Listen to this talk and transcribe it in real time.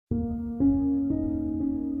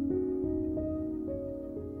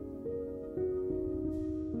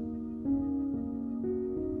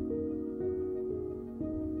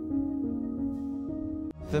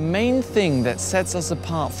The main thing that sets us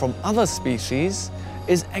apart from other species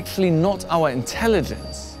is actually not our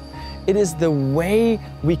intelligence. It is the way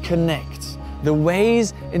we connect, the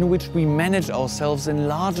ways in which we manage ourselves in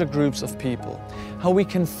larger groups of people, how we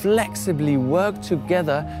can flexibly work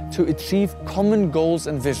together to achieve common goals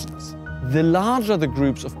and visions. The larger the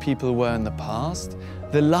groups of people were in the past,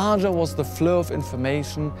 the larger was the flow of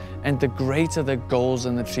information and the greater the goals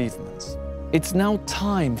and achievements. It's now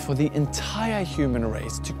time for the entire human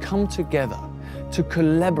race to come together, to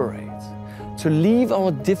collaborate, to leave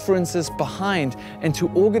our differences behind and to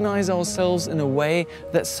organize ourselves in a way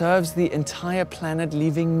that serves the entire planet,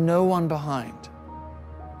 leaving no one behind.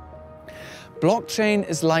 Blockchain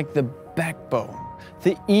is like the backbone,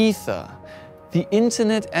 the ether, the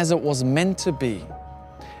internet as it was meant to be.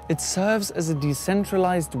 It serves as a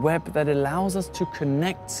decentralized web that allows us to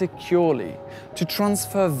connect securely, to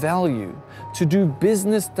transfer value, to do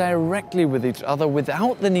business directly with each other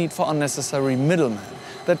without the need for unnecessary middlemen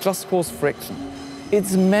that just cause friction.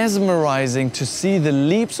 It's mesmerizing to see the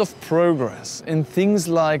leaps of progress in things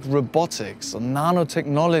like robotics, or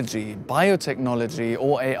nanotechnology, biotechnology,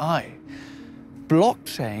 or AI.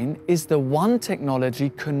 Blockchain is the one technology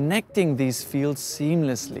connecting these fields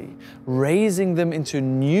seamlessly, raising them into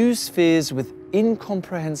new spheres with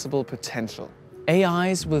incomprehensible potential.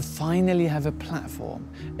 AIs will finally have a platform,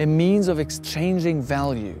 a means of exchanging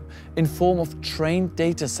value in form of trained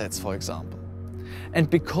datasets, for example. And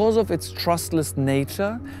because of its trustless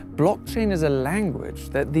nature, blockchain is a language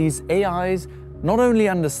that these AIs not only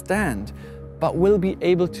understand, but will be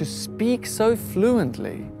able to speak so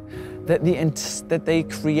fluently that they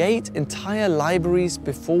create entire libraries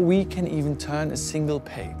before we can even turn a single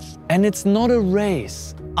page. And it's not a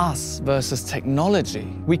race, us versus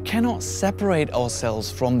technology. We cannot separate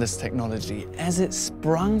ourselves from this technology as it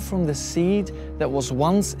sprung from the seed that was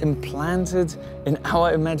once implanted in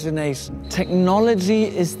our imagination. Technology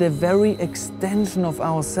is the very extension of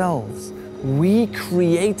ourselves. We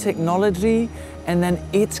create technology and then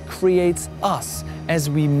it creates us as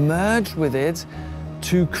we merge with it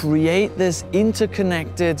to create this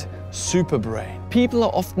interconnected superbrain. People are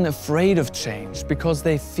often afraid of change because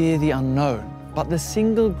they fear the unknown. But the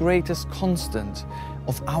single greatest constant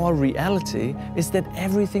of our reality is that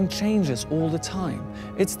everything changes all the time.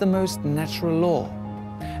 It's the most natural law.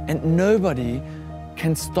 And nobody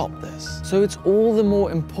can stop this. So it's all the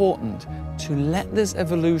more important to let this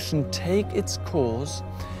evolution take its course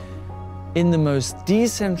in the most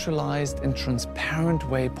decentralized and transparent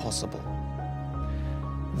way possible.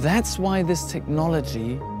 That's why this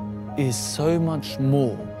technology is so much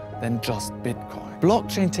more than just Bitcoin.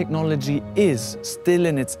 Blockchain technology is still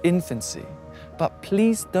in its infancy, but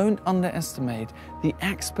please don't underestimate the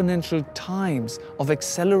exponential times of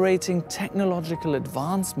accelerating technological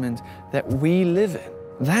advancement that we live in.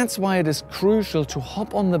 That's why it is crucial to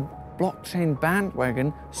hop on the blockchain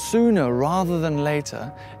bandwagon sooner rather than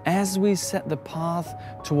later as we set the path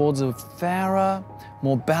towards a fairer,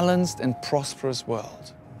 more balanced and prosperous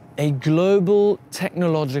world. A global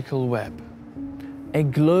technological web, a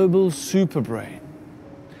global superbrain,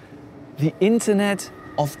 the internet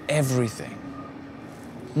of everything.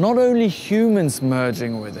 Not only humans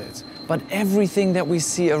merging with it, but everything that we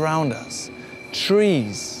see around us.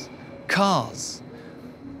 Trees, cars,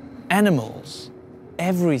 animals,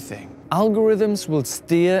 everything. Algorithms will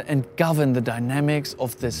steer and govern the dynamics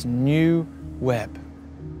of this new web.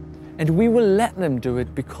 And we will let them do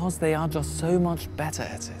it because they are just so much better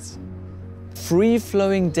at it.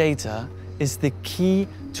 Free-flowing data is the key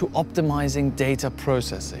to optimizing data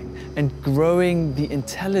processing and growing the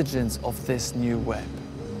intelligence of this new web.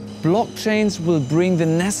 Blockchains will bring the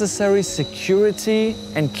necessary security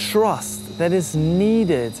and trust that is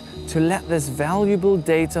needed to let this valuable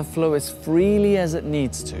data flow as freely as it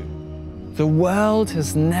needs to. The world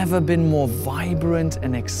has never been more vibrant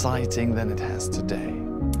and exciting than it has today.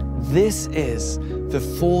 This is the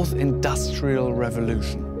fourth industrial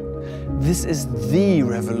revolution. This is the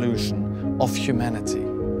revolution of humanity.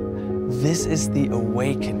 This is the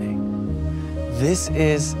awakening. This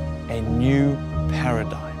is a new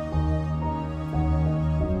paradigm.